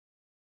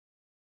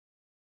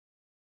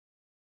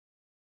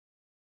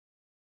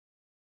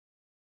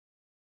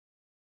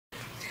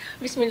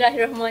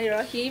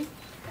Bismillahirrahmanirrahim,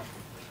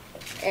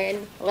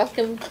 and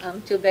welcome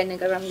to Bank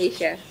Negara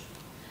Malaysia.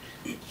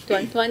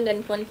 Tuan-tuan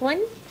dan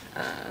puan-puan,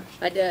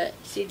 pada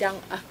sidang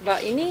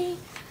akhbar ini,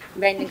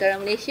 Bank Negara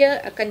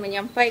Malaysia akan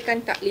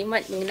menyampaikan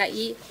taklimat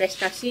mengenai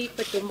prestasi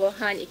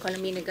pertumbuhan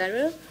ekonomi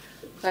negara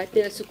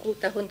pada suku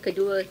tahun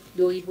kedua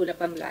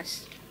 2018.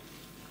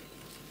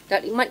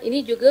 Taklimat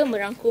ini juga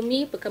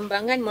merangkumi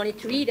perkembangan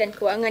monetary dan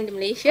kewangan di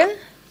Malaysia,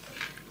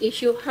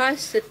 isu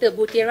khas serta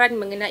butiran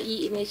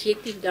mengenai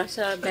inisiatif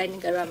dasar Bank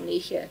Negara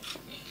Malaysia.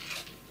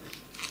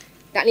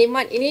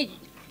 Taklimat ini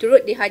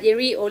turut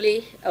dihadiri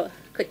oleh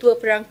Ketua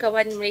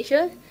Perangkawan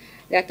Malaysia,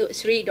 Datuk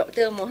Seri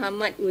Dr.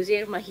 Muhammad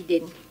Uzair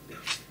Mahidin.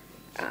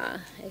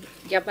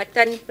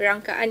 Jabatan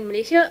Perangkaan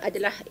Malaysia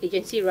adalah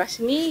agensi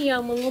rasmi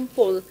yang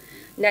mengumpul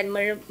dan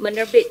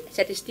menerbit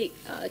statistik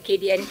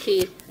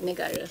KDNK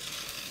negara.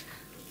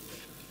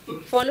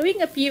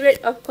 Following a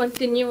period of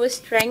continuous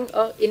strength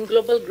in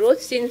global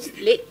growth since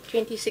late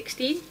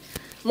 2016,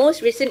 most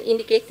recent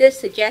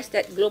indicators suggest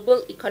that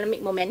global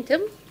economic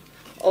momentum,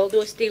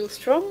 although still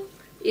strong,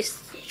 is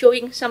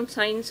showing some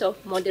signs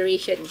of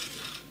moderation.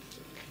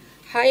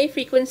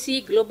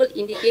 High-frequency global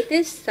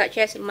indicators such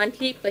as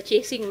Monthly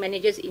Purchasing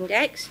Managers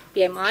Index,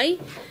 PMI,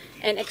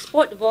 and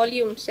export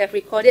volumes have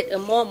recorded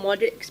a more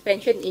moderate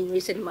expansion in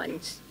recent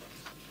months.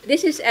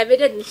 This is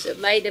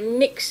evidenced by the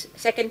mixed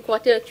second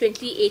quarter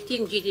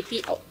 2018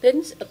 GDP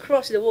outturns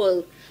across the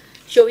world,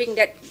 showing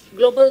that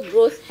global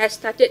growth has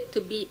started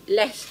to be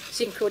less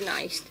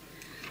synchronized.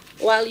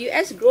 While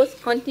US growth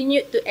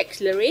continued to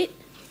accelerate,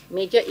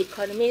 major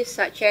economies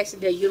such as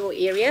the Euro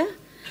area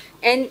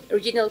and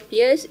regional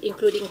peers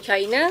including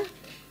China,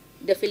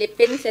 the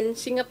Philippines and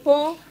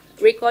Singapore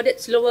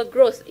recorded slower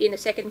growth in the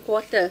second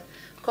quarter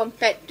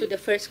compared to the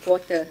first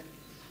quarter.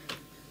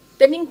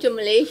 Turning to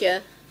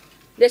Malaysia,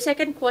 the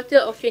second quarter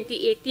of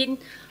 2018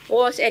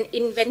 was an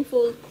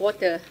eventful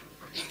quarter.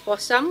 For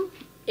some,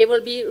 it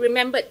will be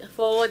remembered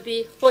for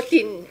the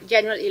 14th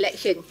general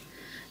election,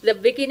 the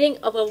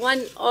beginning of a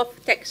one-off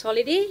tax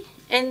holiday,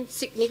 and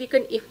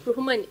significant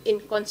improvement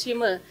in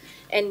consumer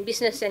and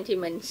business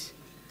sentiments.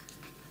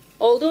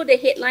 Although the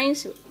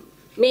headlines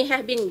may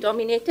have been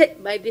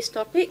dominated by these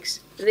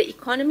topics, the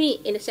economy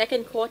in the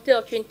second quarter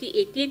of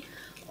 2018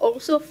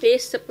 also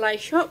faced supply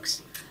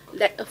shocks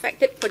that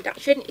affected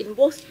production in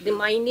both the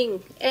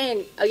mining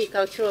and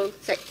agricultural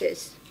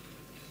sectors.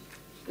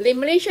 The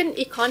Malaysian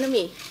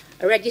economy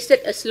registered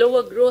a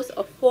slower growth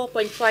of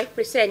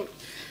 4.5%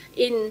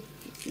 in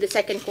the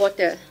second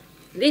quarter.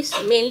 This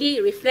mainly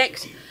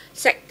reflects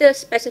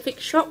sector-specific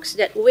shocks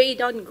that weigh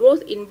down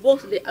growth in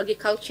both the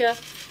agriculture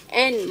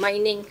and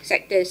mining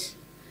sectors.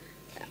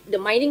 The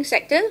mining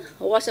sector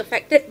was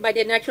affected by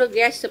the natural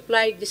gas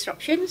supply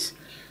disruptions,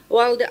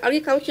 while the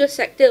agriculture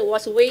sector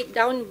was weighed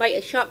down by a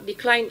sharp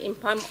decline in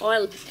palm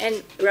oil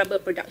and rubber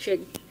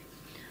production.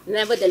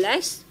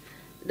 Nevertheless,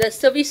 the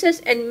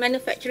services and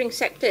manufacturing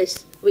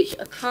sectors, which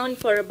account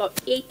for about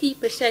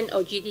 80%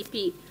 of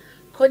GDP,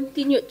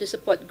 continued to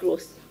support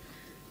growth.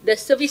 The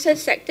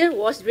services sector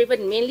was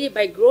driven mainly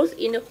by growth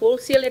in the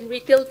wholesale and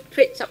retail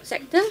trade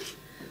subsector,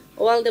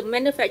 while the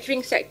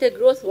manufacturing sector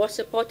growth was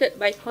supported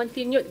by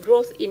continued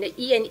growth in the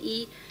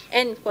E&E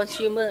and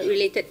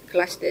consumer-related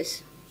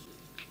clusters.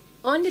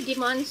 On the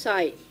demand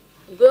side,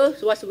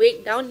 growth was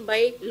weighed down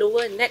by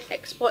lower net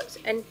exports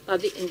and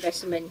public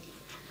investment.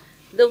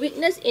 The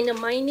weakness in the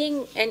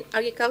mining and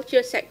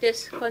agriculture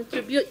sectors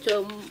contribute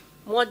to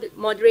a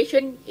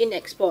moderation in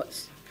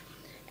exports.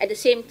 At the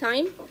same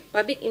time,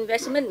 public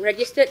investment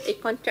registered a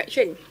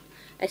contraction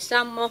as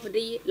some of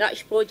the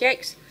large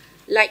projects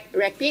like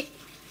RAPID,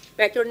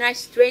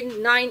 Petronas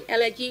Train 9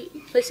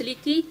 LNG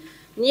facility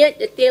neared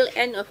the tail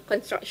end of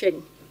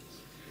construction.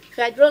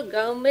 Federal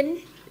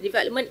government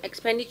development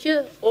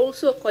expenditure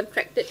also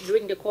contracted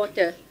during the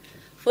quarter,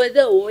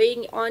 further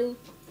weighing on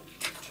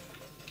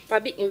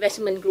public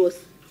investment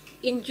growth.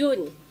 In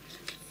June,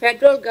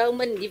 federal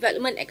government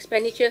development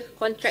expenditure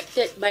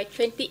contracted by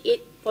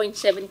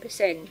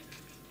 28.7%.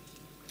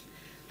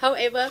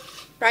 However,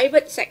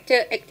 private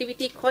sector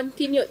activity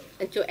continued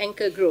to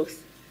anchor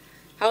growth.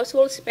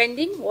 Household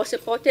spending was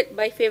supported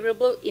by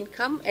favorable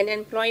income and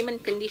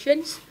employment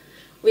conditions,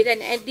 with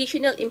an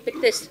additional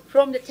impetus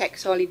from the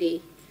tax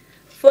holiday.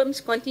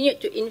 Firms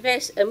continued to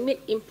invest amid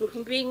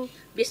improving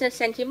business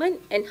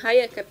sentiment and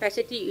higher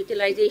capacity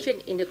utilization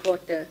in the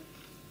quarter.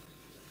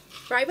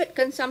 Private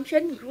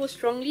consumption grew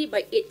strongly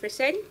by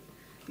 8%,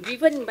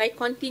 driven by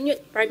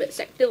continued private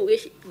sector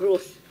wage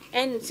growth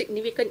and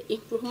significant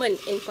improvement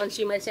in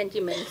consumer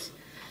sentiments.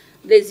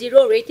 The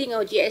zero rating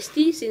of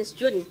GST since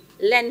June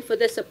lent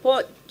further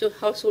support to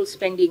household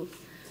spending.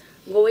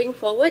 Going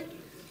forward,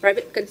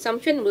 private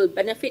consumption will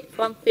benefit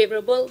from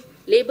favorable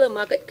labour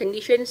market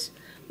conditions,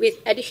 with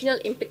additional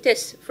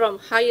impetus from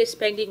higher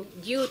spending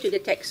due to the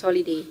tax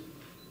holiday.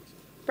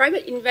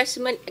 Private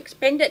investment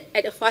expanded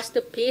at a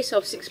faster pace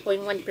of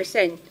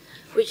 6.1%,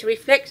 which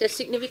reflects a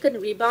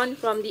significant rebound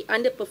from the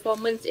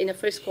underperformance in the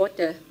first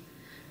quarter.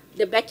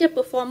 The better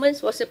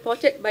performance was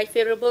supported by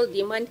favorable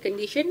demand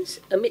conditions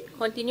amid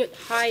continued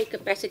high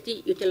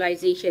capacity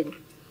utilization.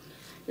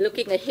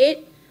 Looking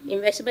ahead,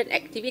 investment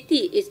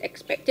activity is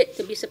expected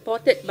to be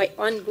supported by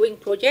ongoing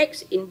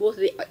projects in both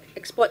the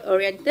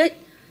export-oriented,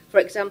 for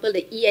example,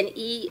 the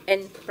E&E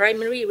and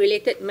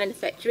primary-related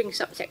manufacturing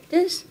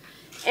subsectors,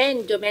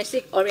 and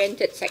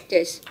domestic-oriented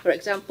sectors, for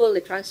example,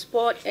 the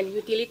transport and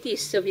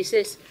utilities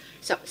services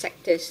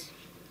subsectors.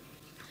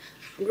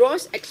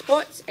 Gross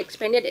exports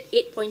expanded at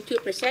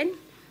 8.2%,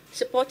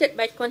 supported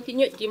by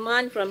continued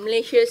demand from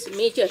Malaysia's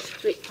major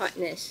trade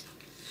partners.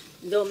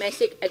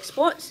 Domestic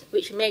exports,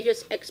 which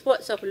measures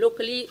exports of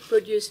locally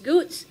produced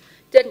goods,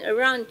 turned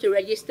around to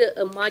register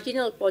a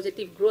marginal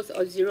positive growth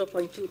of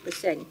 0.2%.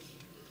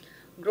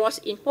 Gross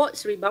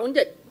imports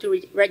rebounded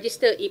to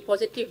register a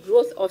positive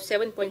growth of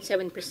 7.7%,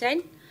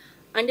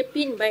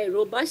 underpinned by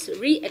robust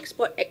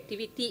re-export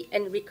activity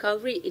and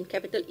recovery in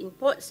capital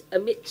imports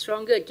amid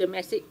stronger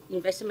domestic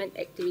investment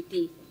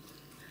activity.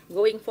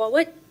 Going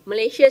forward,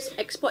 Malaysia's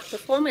export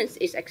performance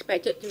is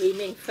expected to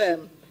remain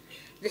firm.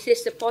 This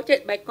is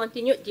supported by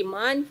continued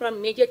demand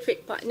from major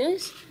trade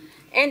partners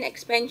and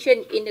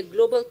expansion in the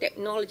global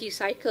technology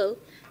cycle,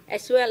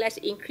 as well as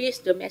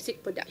increased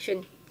domestic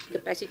production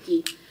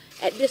capacity.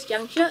 At this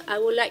juncture, I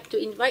would like to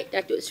invite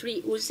Datuk Sri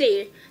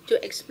Uzair to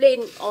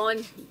explain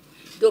on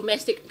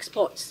domestic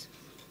exports.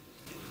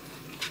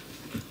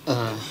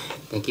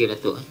 Thank you,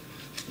 Datuk.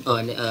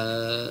 On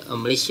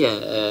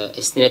Malaysia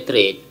external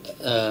trade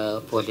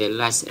for the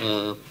last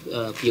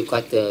few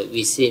quarters,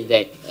 we see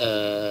that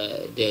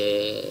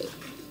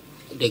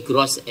the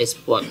gross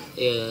export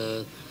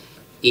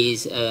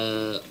is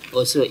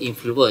also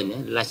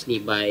influenced largely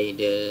by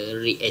the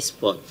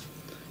re-export.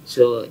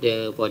 So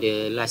for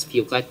the last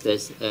few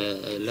quarters,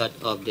 a lot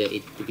of the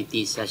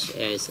activities such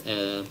as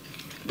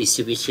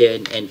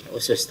distribution and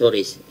also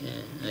storage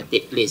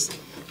take place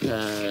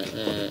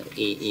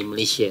in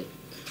Malaysia.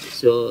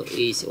 So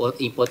it's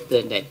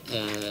important that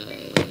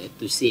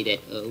to see that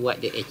what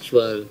the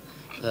actual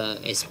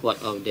export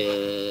of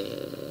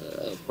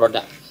the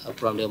product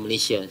from the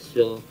Malaysia.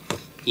 So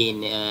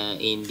in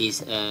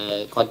this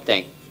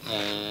context,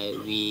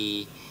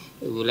 we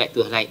would like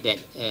to highlight that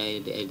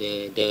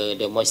the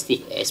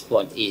domestic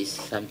export is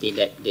something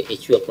that the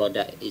actual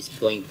product is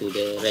going to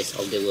the rest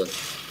of the world.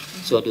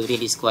 So during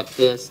these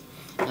quarters,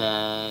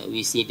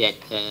 we see that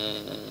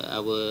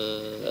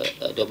our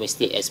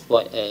domestic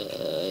export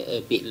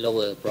a bit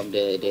lower from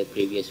the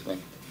previous one.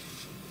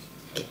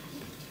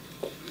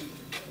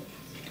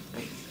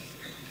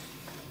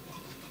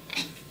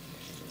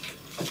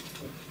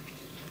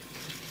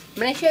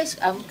 Malaysia's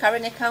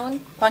current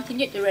account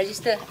continued to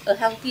register a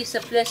healthy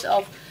surplus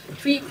of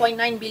 3.9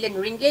 billion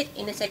ringgit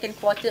in the second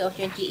quarter of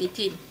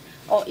 2018,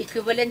 or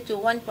equivalent to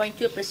 1.2%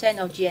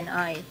 of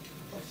GNI.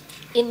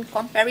 In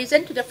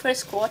comparison to the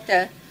first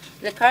quarter,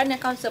 the current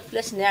account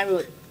surplus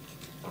narrowed.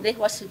 This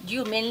was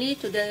due mainly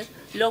to the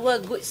lower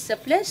goods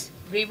surplus,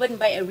 driven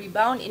by a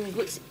rebound in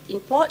goods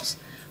imports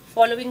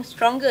following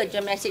stronger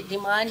domestic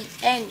demand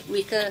and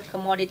weaker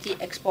commodity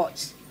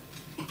exports.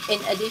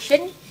 In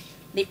addition,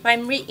 the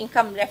primary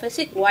income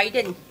deficit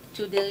widened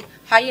to the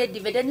higher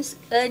dividends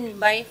earned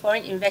by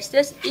foreign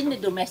investors in the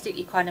domestic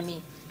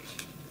economy.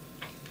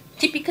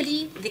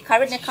 Typically, the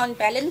current account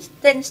balance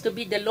tends to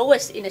be the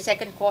lowest in the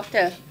second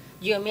quarter,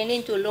 due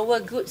mainly to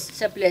lower goods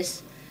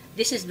surplus.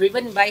 This is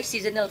driven by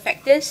seasonal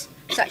factors,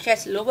 such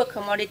as lower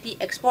commodity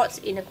exports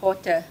in the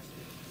quarter.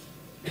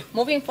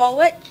 Moving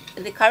forward,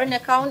 the current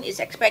account is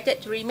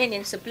expected to remain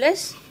in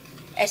surplus,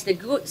 as the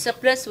goods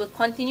surplus will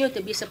continue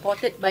to be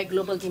supported by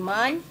global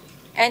demand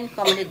and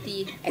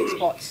commodity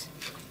exports.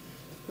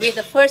 With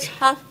the first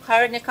half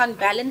current account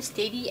balance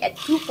steady at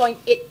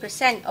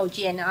 2.8% of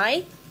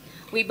GNI,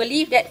 we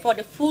believe that for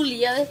the full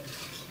year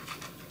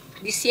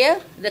this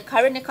year, the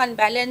current account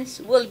balance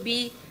will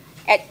be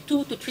at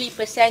 2 to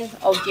 3%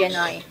 of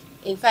GNI.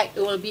 In fact,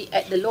 it will be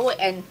at the lower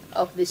end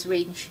of this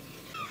range.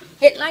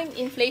 Headline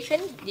inflation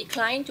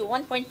declined to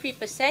 1.3%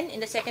 in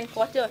the second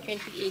quarter of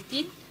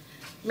 2018,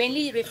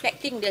 mainly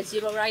reflecting the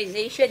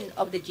zeroization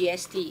of the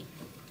GST.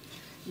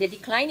 The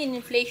decline in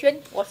inflation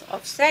was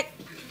offset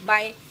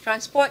by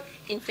transport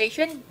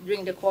inflation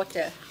during the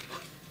quarter.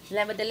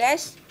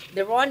 Nevertheless,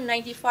 the RON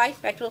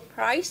 95 petrol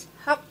price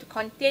helped to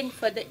contain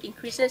further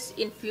increases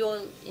in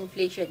fuel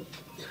inflation.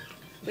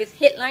 With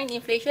headline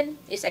inflation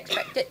is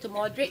expected to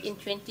moderate in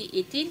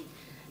 2018,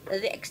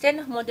 the extent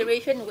of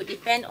moderation would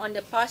depend on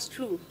the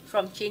pass-through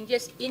from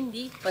changes in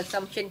the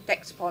consumption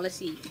tax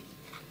policy.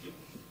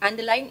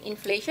 Underlying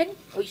inflation,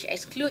 which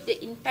excludes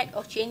the impact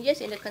of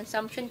changes in the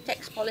consumption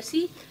tax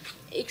policy,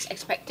 is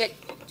expected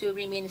to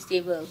remain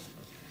stable.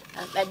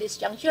 At this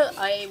juncture,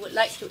 I would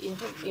like to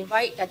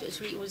invite Datuk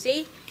Sri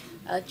Uzair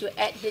to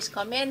add his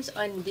comments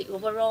on the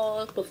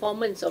overall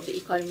performance of the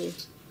economy.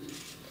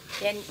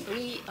 Then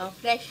we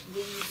flash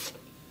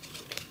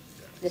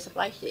the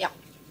supply. Yeah.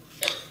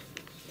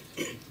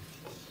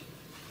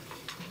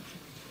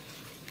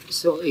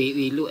 So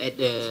we look at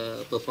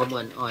the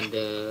performance on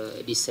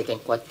this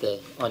second quarter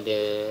on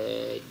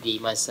the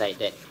demand side,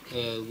 that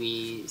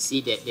we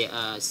see that there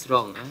are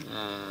strong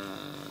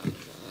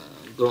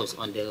growth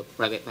on the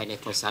private finance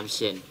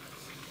consumption,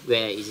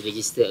 where is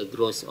registered a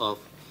growth of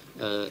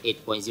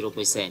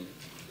 8.0%.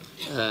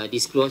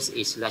 This growth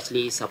is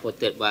largely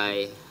supported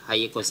by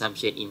higher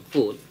consumption in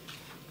food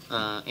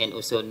and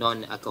also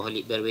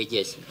non-alcoholic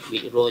beverages,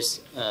 which rose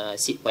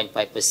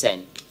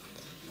 6.5%.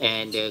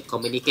 And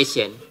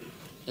communication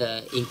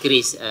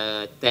increased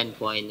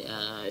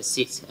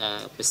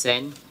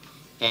 10.6%,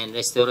 and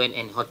restaurant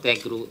and hotel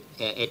grew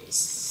at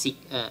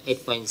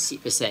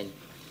 8.6%.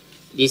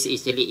 This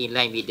is really in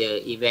line with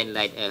the event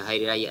like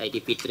Hari Raya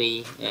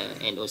Aidilfitri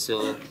and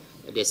also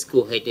the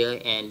school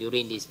header, and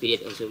during this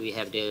period also we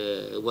have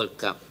the World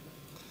Cup.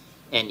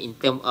 And in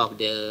terms of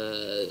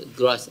the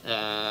gross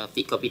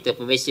fixed capital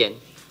formation,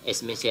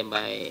 as mentioned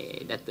by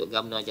Datuk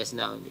Governor just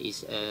now,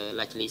 is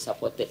largely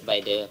supported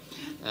by the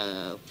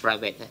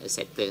private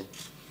sector.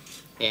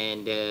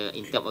 And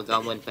in terms of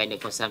government final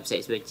consumption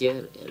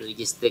expenditure,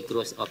 registered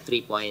growth of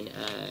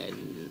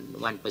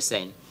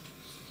 3.1%.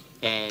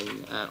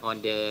 And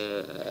on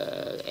the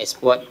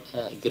export,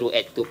 grew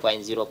at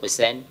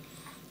 2.0%,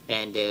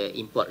 and the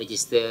import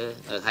registered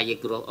a higher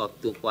growth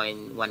of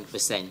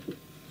 2.1%.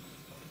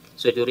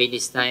 So during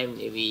this time,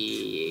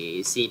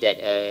 we see that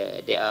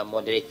they are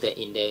moderated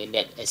in the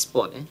net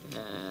export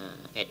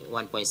at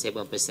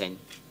 1.7%.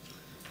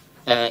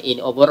 In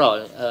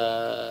overall,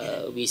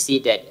 we see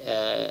that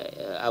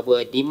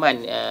our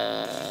demand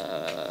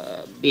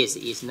base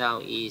is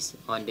now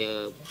on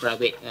the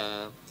private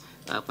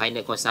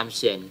final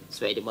consumption.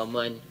 So at the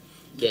moment,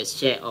 the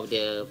share of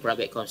the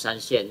private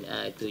consumption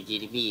to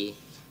GDP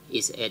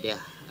is at the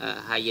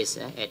highest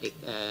at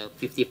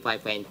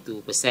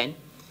 55.2%,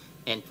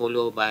 and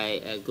followed by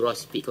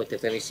gross fixed capital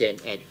formation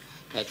at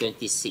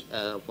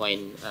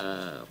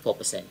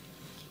 26.4%.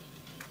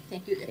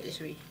 Thank you, Dr.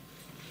 Sri.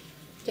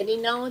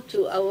 Turning now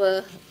to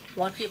our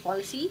monetary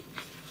policy.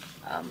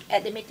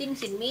 At the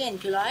meetings in May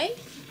and July,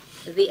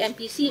 the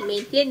MPC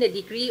maintained the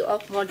degree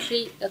of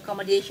monetary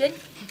accommodation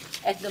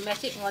as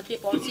domestic monetary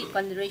policy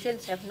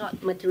considerations have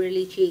not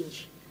materially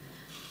changed.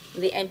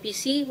 The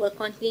MPC will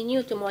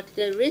continue to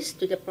monitor risks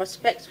to the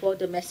prospects for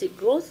domestic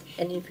growth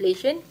and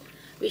inflation,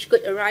 which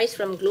could arise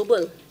from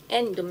global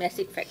and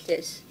domestic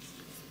factors.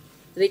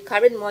 The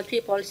current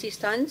monetary policy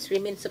stance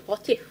remains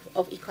supportive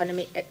of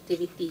economic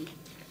activity.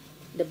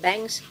 The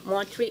bank's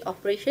monetary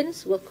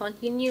operations will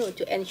continue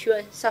to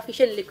ensure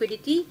sufficient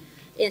liquidity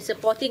in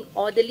supporting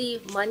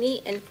orderly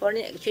money and foreign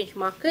exchange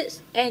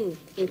markets and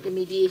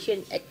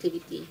intermediation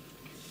activity.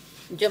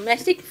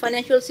 Domestic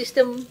financial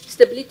system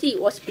stability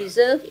was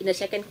preserved in the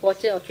second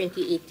quarter of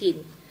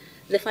 2018.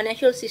 The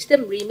financial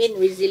system remained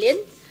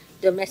resilient.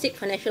 Domestic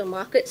financial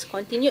markets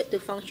continued to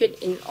function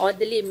in an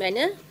orderly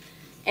manner,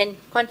 and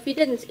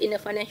confidence in the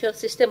financial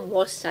system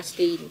was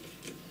sustained.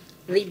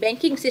 The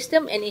banking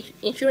system and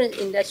insurance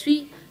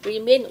industry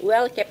remain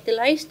well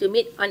capitalized to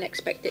meet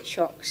unexpected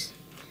shocks.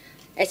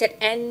 As at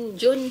end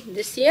June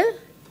this year,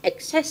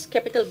 excess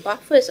capital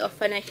buffers of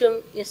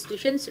financial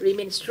institutions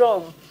remain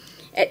strong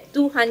at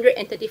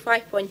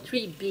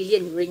 235.3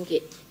 billion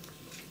ringgit.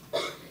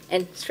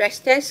 And stress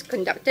tests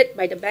conducted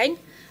by the bank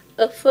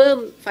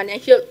affirm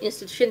financial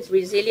institutions'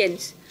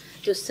 resilience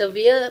to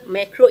severe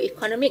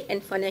macroeconomic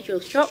and financial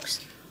shocks,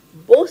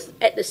 both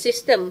at the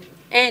system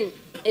and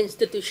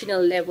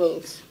institutional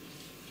levels.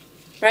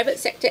 Private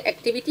sector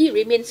activity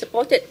remains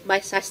supported by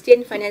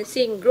sustained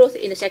financing growth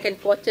in the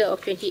second quarter of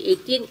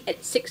 2018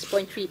 at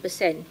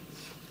 6.3%.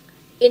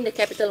 In the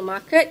capital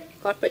market,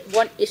 corporate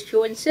bond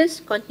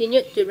issuances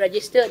continued to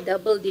register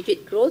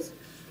double-digit growth,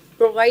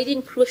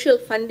 providing crucial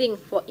funding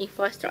for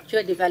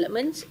infrastructure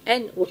developments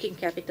and working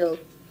capital.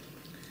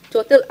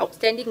 Total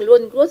outstanding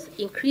loan growth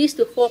increased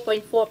to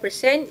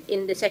 4.4%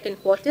 in the second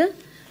quarter,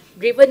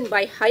 driven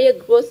by higher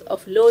growth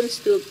of loans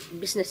to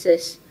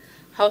businesses.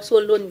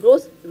 Household loan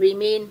growth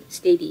remained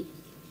steady.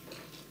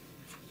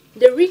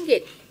 The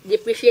ringgit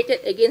depreciated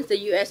against the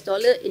US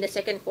dollar in the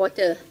second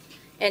quarter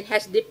and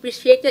has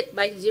depreciated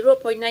by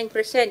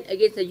 0.9%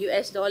 against the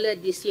US dollar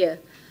this year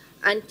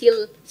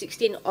until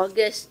 16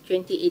 August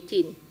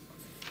 2018.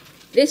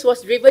 This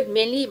was driven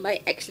mainly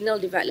by external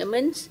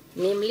developments,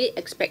 namely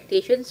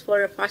expectations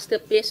for a faster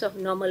pace of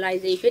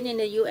normalization in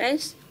the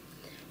US,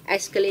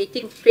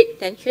 escalating trade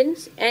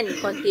tensions, and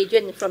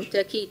contagion from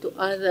Turkey to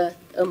other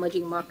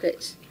emerging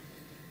markets.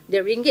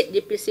 The ringgit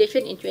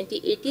depreciation in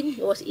 2018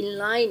 was in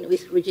line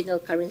with regional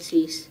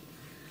currencies,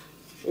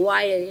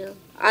 while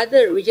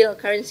other regional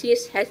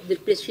currencies has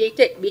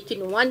depreciated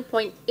between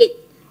 1.8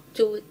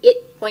 to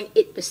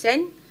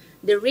 8.8%.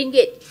 The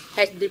ringgit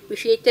has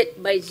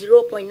depreciated by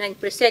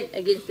 0.9%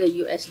 against the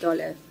US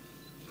dollar.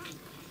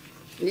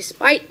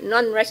 Despite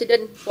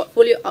non-resident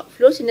portfolio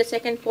outflows in the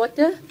second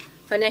quarter,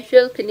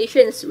 financial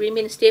conditions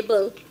remain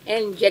stable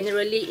and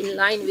generally in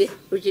line with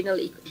regional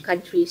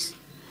countries.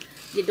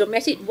 The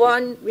domestic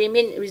bond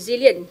remained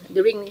resilient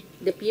during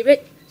the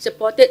period,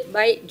 supported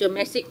by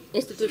domestic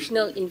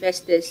institutional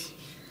investors.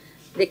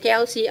 The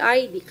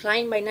KLCI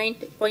declined by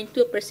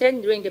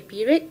 9.2% during the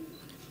period,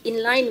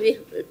 in line with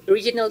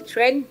regional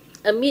trend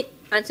amid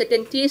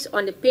uncertainties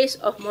on the pace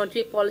of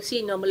monetary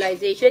policy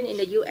normalization in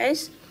the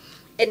US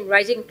and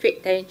rising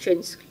trade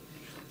tensions.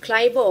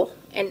 CLIBOR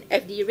and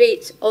FD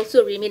rates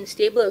also remain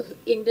stable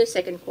in the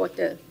second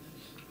quarter.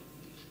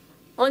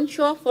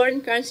 Onshore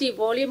foreign currency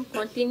volume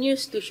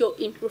continues to show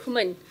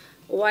improvement,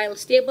 while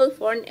stable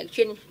foreign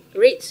exchange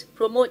rates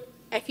promote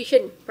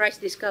efficient price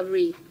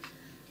discovery.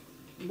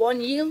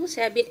 Bond yields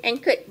have been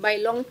anchored by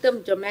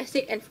long-term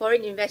domestic and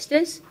foreign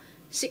investors,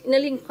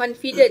 signaling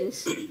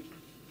confidence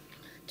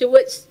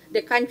towards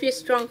the country's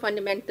strong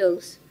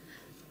fundamentals.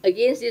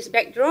 Against this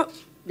backdrop,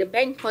 the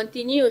bank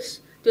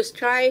continues to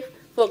strive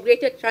for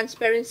greater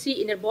transparency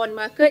in the bond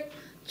market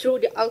through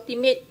the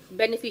Ultimate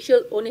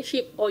Beneficial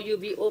Ownership or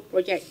UBO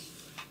project.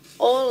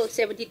 All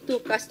 72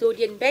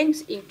 custodian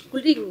banks,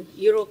 including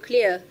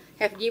Euroclear,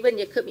 have given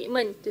their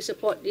commitment to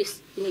support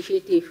this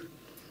initiative.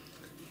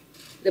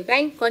 The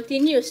bank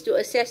continues to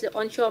assess the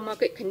onshore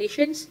market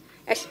conditions,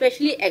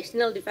 especially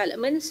external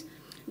developments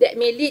that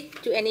may lead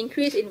to an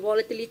increase in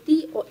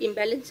volatility or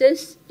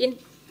imbalances in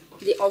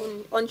the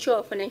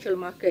onshore financial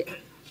market.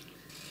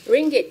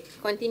 Ringgit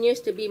continues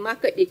to be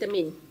market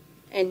determined,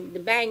 and the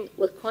bank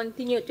will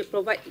continue to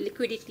provide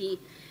liquidity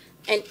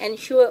and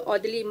ensure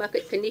orderly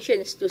market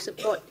conditions to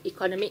support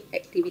economic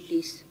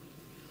activities.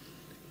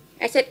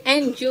 As at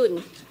end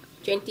June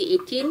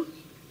 2018,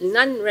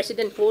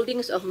 non-resident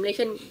holdings of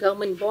Malaysian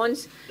government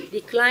bonds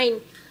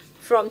declined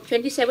from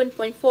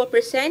 27.4%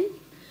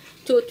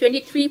 to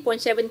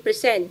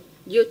 23.7%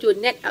 due to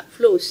net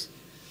outflows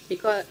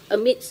because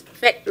amidst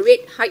Fed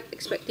rate hike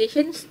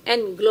expectations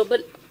and global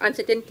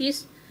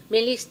uncertainties,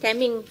 mainly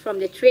stemming from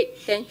the trade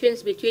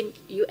tensions between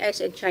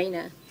US and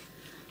China.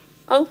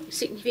 Of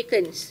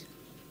significance,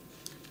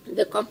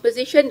 the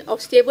composition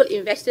of stable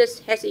investors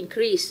has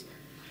increased,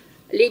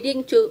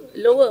 leading to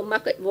lower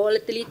market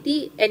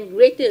volatility and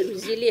greater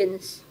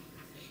resilience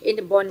in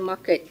the bond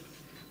market.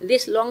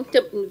 These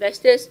long-term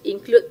investors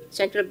include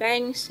central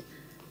banks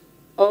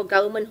or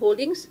government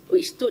holdings,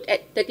 which stood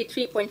at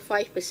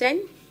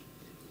 33.5%,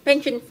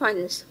 pension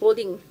funds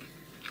holding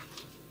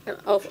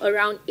of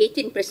around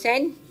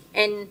 18%,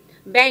 and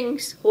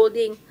banks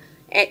holding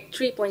at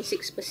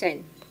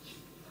 3.6%.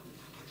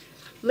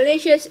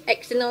 Malaysia's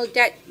external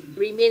debt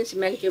remains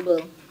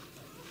manageable.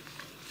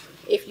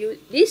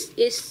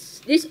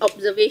 This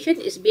observation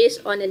is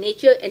based on the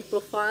nature and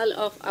profile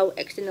of our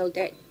external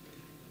debt.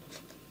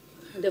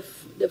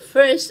 The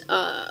first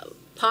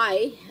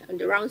pie on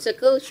the round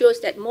circle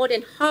shows that more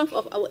than half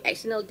of our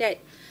external debt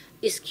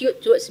is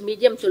skewed towards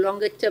medium to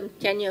longer term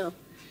tenure,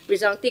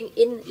 resulting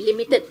in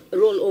limited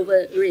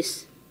rollover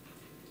risk.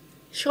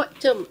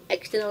 Short-term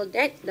external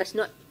debt does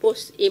not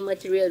pose a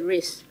material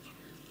risk.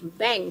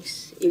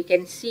 Banks, you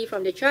can see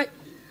from the chart,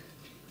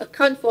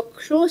 account for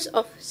close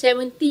of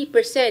 70%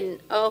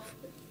 of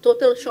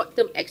total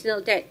short-term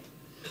external debt,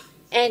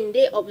 and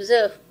they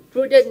observe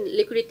prudent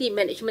liquidity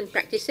management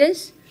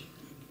practices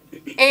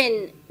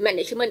and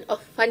management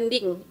of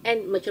funding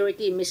and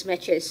maturity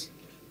mismatches.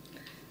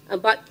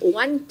 About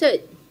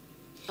 1/3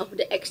 of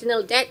the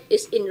external debt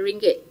is in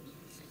ringgit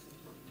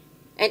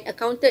and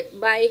accounted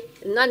by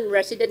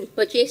non-resident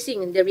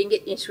purchasing the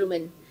ringgit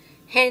instrument.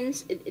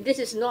 Hence,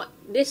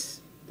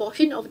 this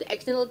portion of the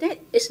external debt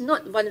is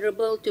not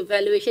vulnerable to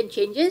valuation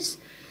changes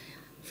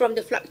from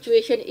the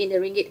fluctuation in the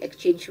ringgit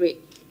exchange rate.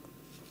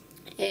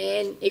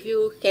 And if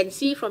you can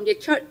see from the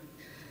chart,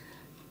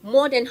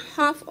 more than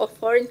half of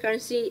foreign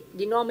currency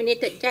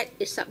denominated debt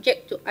is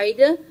subject to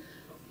either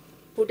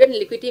prudent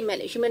liquidity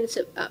management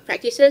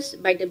practices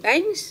by the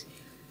banks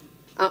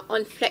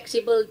on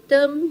flexible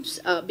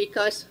terms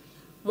because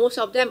most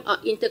of them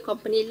are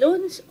intercompany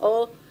loans,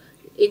 or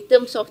in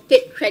terms of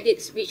trade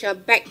credits which are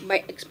backed by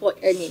export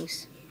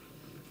earnings.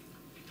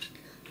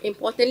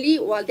 Importantly,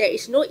 while there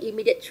is no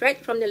immediate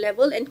threat from the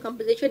level and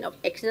composition of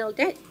external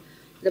debt,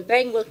 the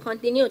bank will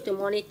continue to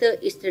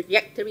monitor its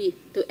trajectory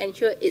to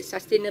ensure its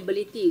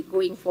sustainability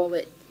going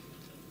forward.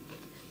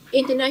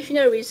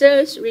 International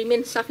reserves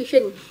remain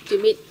sufficient to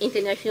meet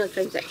international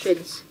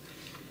transactions.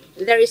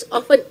 There is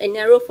often a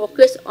narrow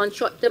focus on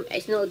short-term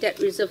external debt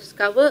reserves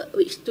cover,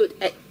 which stood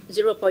at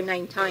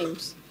 0.9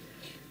 times.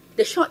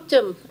 The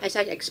short-term, as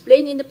I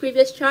explained in the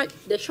previous chart,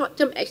 the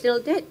short-term external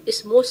debt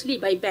is mostly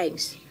by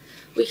banks,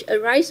 which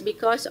arise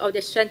because of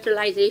the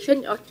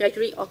centralization of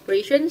treasury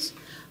operations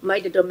by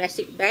the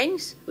domestic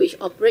banks which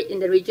operate in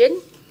the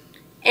region,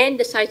 and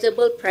the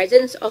sizable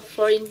presence of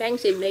foreign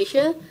banks in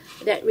Malaysia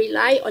that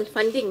rely on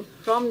funding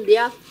from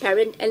their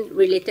parent and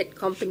related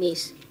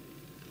companies.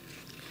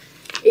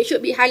 It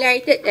should be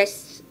highlighted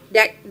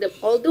that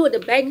although the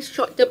bank's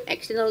short-term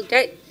external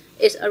debt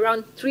is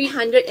around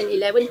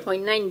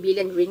 311.9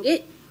 billion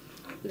ringgit,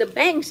 the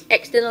bank's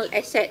external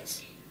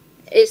assets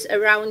is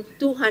around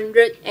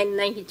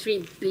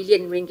 293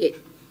 billion ringgit.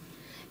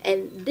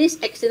 And these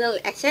external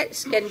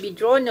assets can be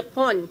drawn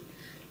upon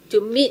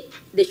to meet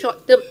the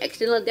short-term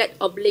external debt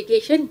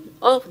obligation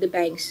of the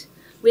banks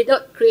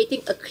without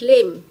creating a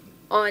claim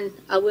on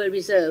our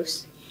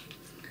reserves.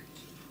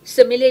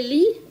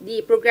 Similarly,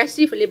 the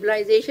progressive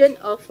liberalization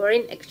of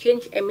foreign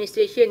exchange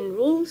administration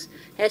rules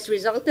has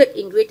resulted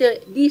in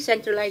greater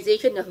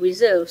decentralization of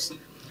reserves,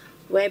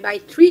 whereby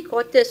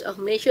 3/4 of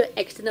Malaysia's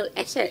external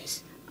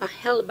assets are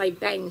held by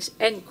banks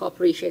and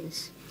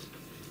corporations.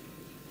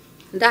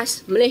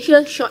 Thus,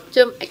 Malaysia's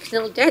short-term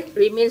external debt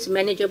remains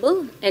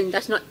manageable and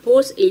does not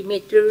pose a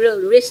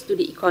material risk to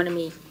the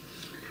economy.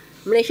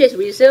 Malaysia's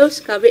reserves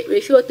coverage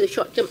ratio to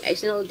short-term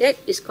external debt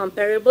is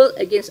comparable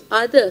against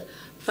other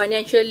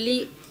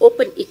financially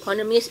open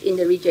economies in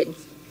the region.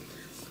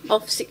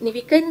 Of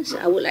significance,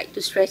 I would like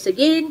to stress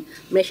again,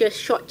 Malaysia's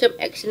short-term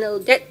external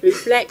debt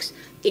reflects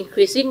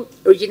increasing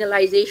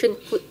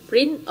regionalization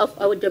footprint of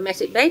our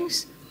domestic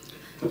banks,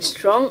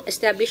 strong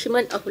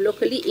establishment of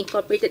locally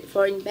incorporated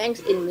foreign banks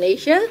in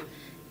Malaysia,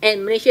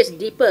 and Malaysia's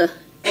deeper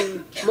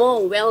and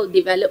more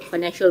well-developed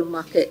financial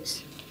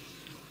markets.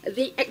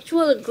 The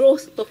actual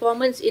growth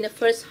performance in the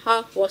first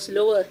half was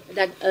lower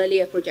than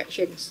earlier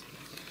projections.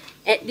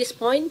 At this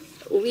point,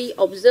 we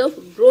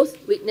observe growth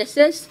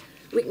weakness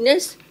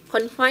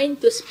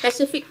confined to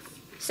specific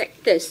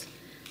sectors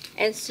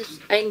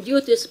and due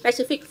to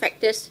specific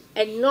factors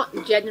and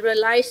not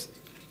generalized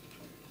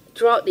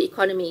throughout the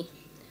economy.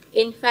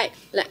 In fact,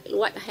 like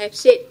what I have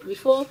said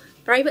before,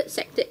 private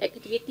sector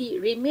activity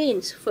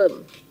remains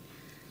firm.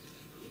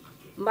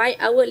 By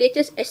our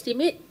latest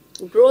estimate,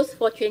 growth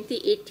for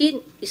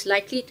 2018 is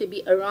likely to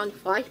be around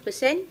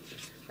 5%,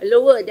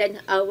 lower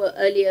than our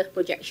earlier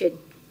projection.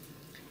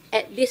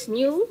 At this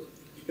new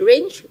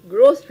range,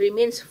 growth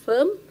remains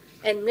firm,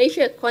 and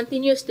Malaysia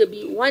continues to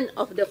be one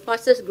of the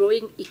fastest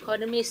growing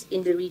economies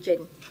in the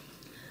region.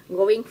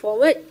 Going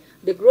forward,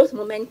 the growth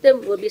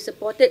momentum will be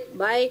supported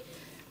by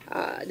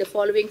the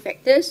following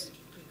factors.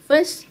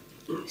 First,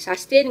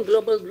 sustained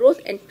global growth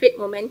and trade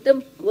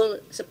momentum will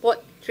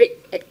support trade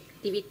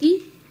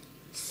activity.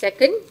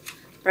 Second,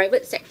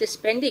 private sector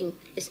spending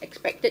is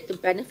expected to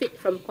benefit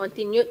from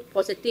continued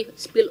positive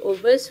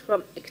spillovers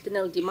from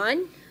external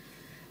demand.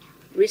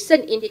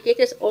 Recent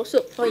indicators also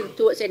point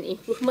towards an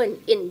improvement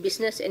in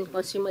business and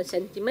consumer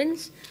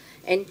sentiments.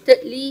 And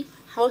thirdly,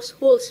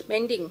 household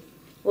spending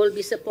will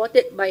be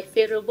supported by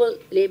favorable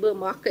labour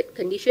market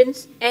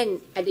conditions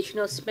and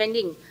additional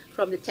spending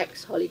from the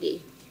tax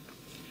holiday.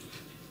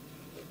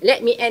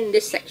 Let me end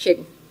this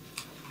section.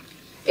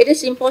 It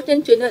is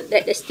important to note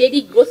that the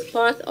steady growth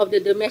path of the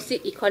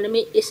domestic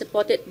economy is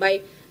supported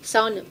by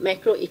sound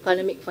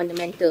macroeconomic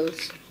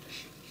fundamentals.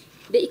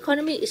 The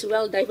economy is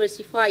well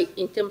diversified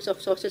in terms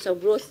of sources of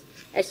growth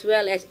as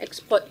well as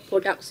export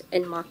products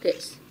and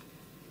markets.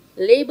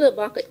 Labour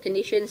market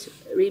conditions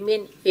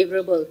remain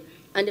favourable,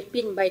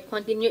 underpinned by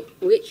continued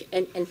wage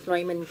and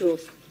employment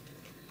growth.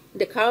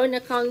 The current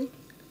account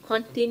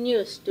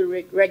continues to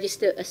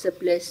register a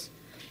surplus,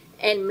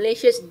 and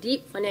Malaysia's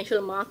deep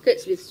financial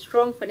markets with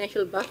strong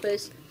financial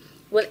buffers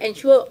will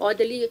ensure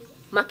orderly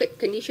market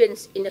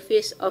conditions in the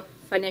face of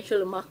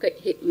financial market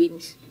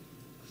headwinds.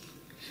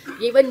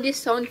 Given these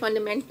sound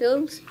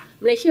fundamentals,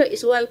 Malaysia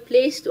is well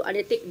placed to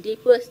undertake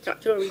deeper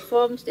structural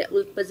reforms that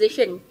will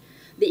position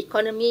the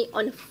economy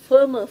on a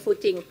firmer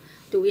footing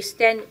to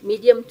withstand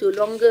medium to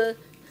long-term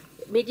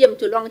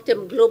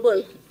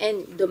global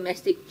and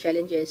domestic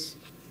challenges.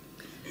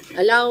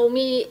 Allow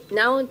me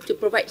now to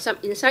provide some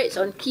insights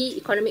on key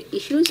economic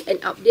issues and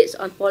updates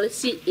on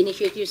policy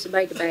initiatives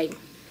by the bank.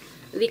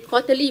 The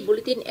quarterly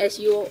bulletin, as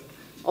you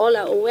all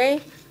are aware,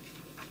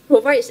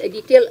 provides a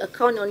detailed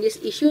account on these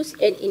issues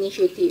and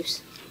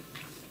initiatives.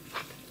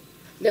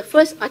 The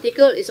first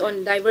article is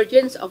on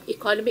divergence of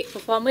economic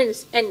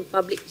performance and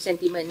public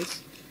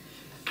sentiments.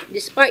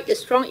 Despite the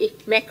strong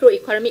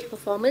macroeconomic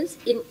performance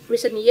in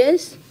recent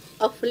years,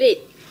 of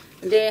late,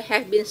 there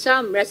have been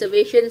some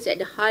reservations that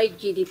the high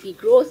GDP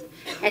growth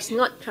has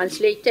not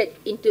translated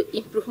into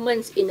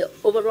improvements in the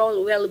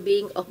overall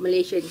well-being of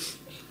Malaysians.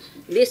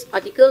 This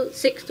article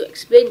seeks to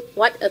explain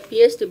what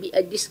appears to be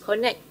a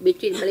disconnect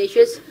between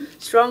Malaysia's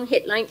strong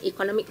headline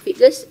economic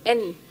figures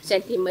and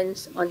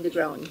sentiments on the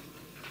ground.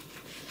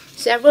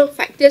 Several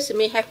factors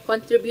may have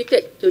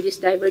contributed to this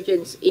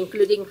divergence,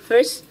 including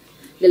first,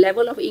 the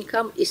level of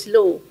income is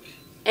low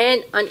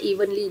and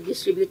unevenly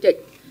distributed,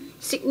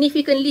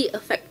 significantly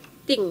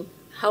affecting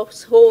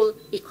household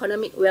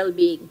economic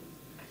well-being.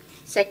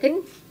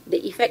 Second,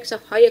 the effects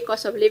of higher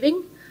cost of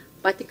living,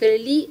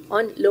 particularly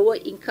on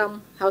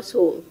lower-income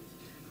households.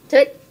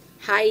 Third,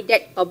 high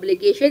debt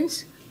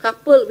obligations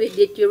coupled with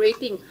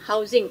deteriorating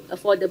housing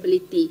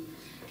affordability.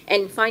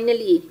 And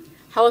finally,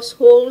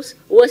 households'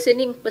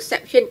 worsening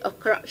perception of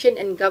corruption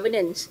and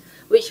governance,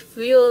 which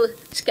fuel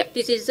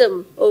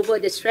skepticism over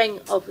the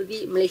strength of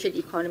the Malaysian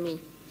economy.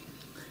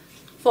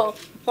 For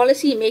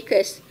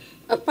policymakers,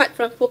 apart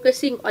from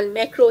focusing on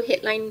macro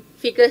headline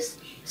figures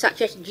such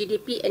as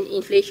GDP and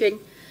inflation,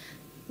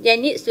 there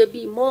needs to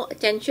be more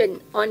attention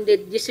on the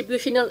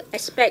distributional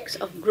aspects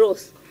of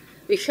growth,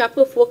 with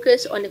sharper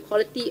focus on the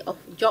quality of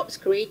jobs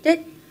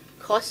created,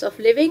 cost of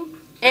living,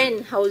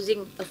 and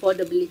housing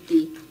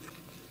affordability.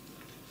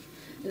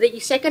 The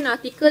second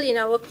article in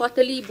our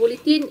quarterly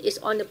bulletin is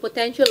on the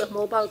potential of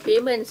mobile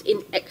payments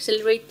in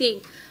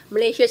accelerating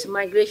Malaysia's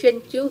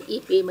migration to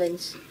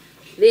e-payments.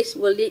 This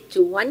will lead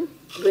to 1.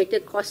 Greater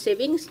cost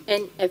savings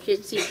and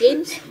efficiency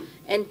gains,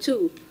 and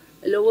 2.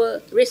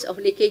 Lower risk of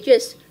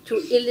leakages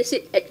through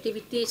illicit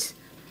activities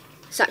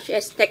such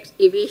as tax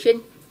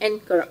evasion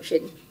and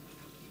corruption.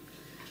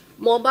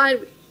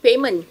 Mobile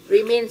payment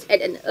remains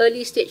at an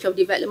early stage of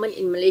development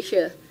in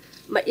Malaysia,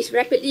 but is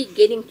rapidly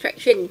gaining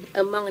traction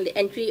among the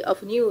entry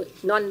of new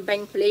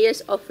non-bank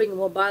players offering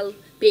mobile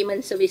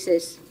payment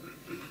services.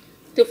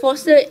 To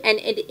foster an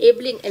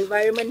enabling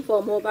environment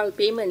for mobile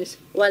payments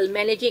while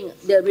managing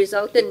the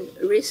resultant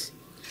risks,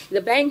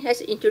 the bank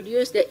has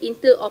introduced the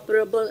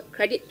Interoperable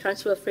Credit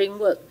Transfer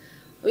Framework,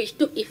 which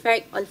took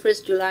effect on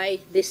 1st July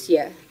this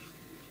year.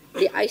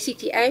 The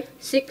ICTF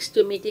seeks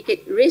to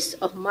mitigate risks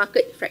of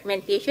market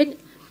fragmentation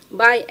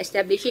by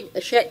establishing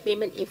a shared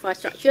payment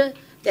infrastructure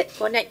that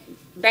connects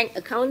bank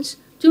accounts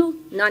to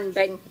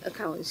non-bank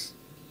accounts.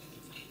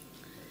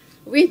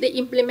 With the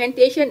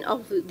implementation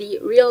of the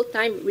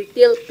real-time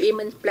retail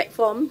payment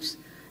platforms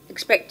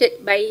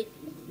expected by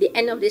the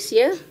end of this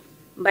year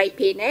by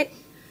PayNet,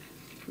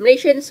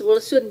 Malaysians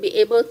will soon be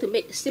able to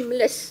make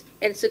seamless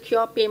and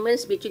secure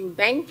payments between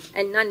bank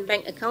and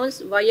non-bank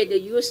accounts via the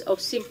use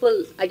of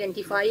simple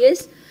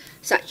identifiers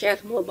such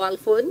as mobile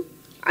phone,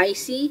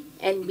 IC,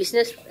 and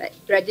business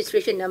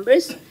registration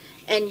numbers,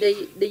 and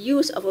the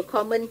use of a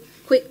common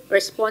quick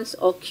response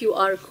or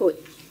QR code,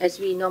 as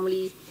we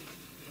normally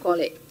call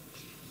it.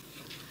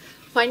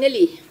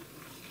 Finally,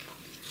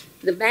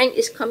 the bank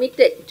is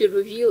committed to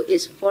review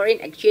its foreign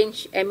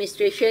exchange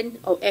administration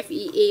of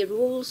FEA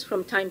rules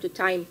from time to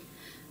time,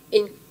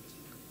 in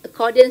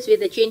accordance with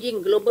the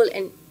changing global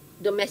and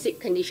domestic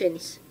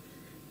conditions.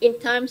 In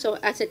times of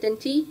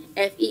uncertainty,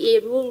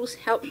 FEA rules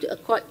help to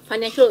accord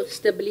financial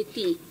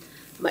stability,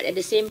 but at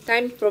the same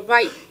time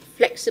provide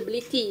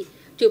flexibility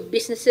to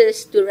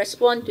businesses to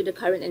respond to the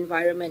current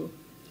environment.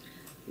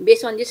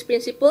 Based on this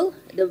principle,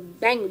 the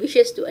bank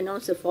wishes to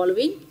announce the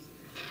following.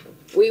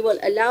 We will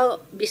allow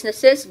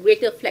businesses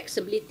greater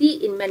flexibility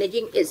in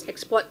managing its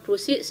export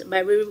proceeds by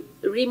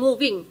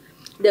removing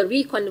the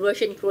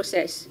reconversion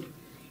process.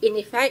 In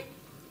effect,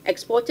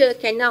 exporters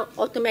can now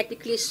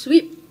automatically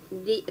sweep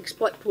the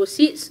export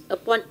proceeds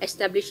upon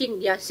establishing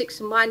their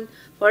 6-month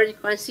foreign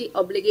currency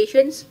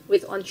obligations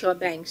with onshore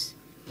banks.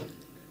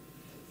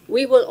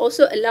 We will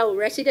also allow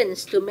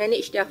residents to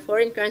manage their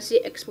foreign currency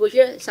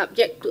exposure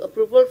subject to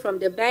approval from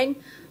the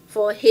bank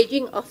for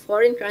hedging of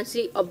foreign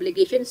currency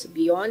obligations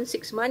beyond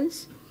 6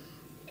 months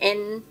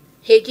and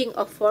hedging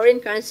of foreign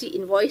currency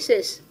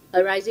invoices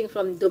arising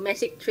from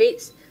domestic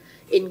trades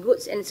in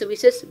goods and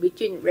services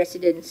between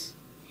residents.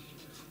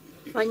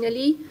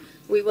 Finally,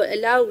 we will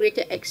allow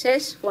greater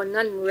access for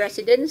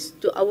non-residents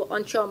to our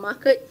onshore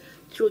market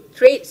through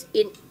trades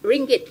in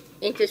ringgit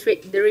interest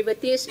rate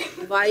derivatives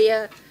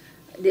via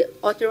the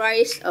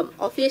authorized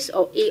office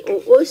of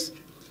AOOs,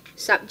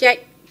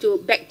 subject to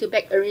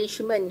back-to-back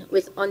arrangement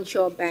with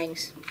onshore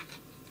banks.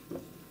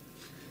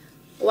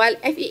 While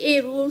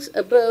FEA rules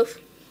above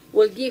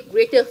will give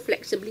greater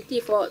flexibility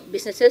for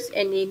businesses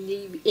and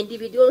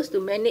individuals to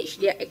manage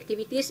their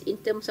activities in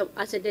terms of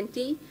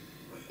uncertainty,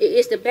 it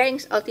is the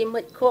bank's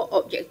ultimate core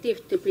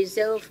objective to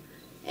preserve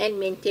and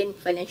maintain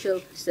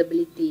financial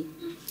stability.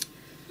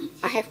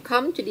 I have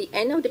come to the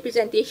end of the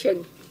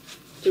presentation.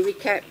 To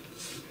recap,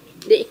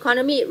 the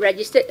economy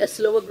registered a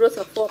slower growth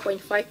of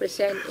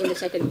 4.5% in the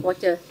second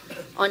quarter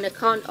on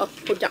account of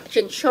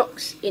production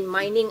shocks in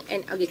mining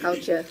and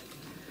agriculture.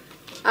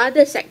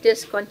 Other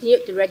sectors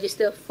continued to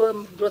register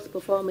firm growth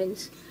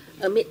performance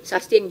amid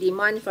sustained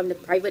demand from the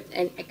private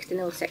and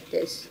external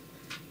sectors.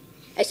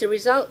 As a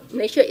result,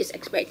 Malaysia is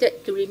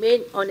expected to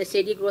remain on a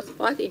steady growth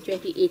path in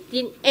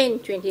 2018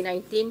 and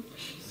 2019,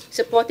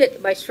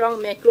 supported by strong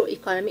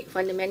macroeconomic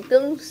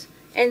fundamentals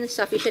and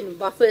sufficient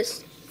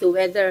buffers to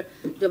weather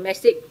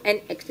domestic and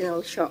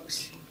external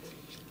shocks.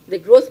 The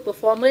growth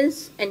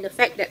performance and the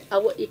fact that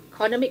our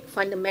economic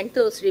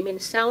fundamentals remain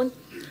sound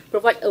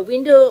provide a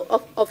window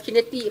of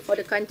opportunity for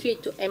the country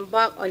to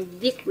embark on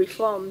deep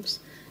reforms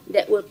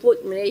that will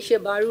put Malaysia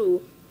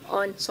Baru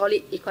on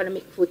solid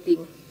economic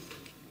footing.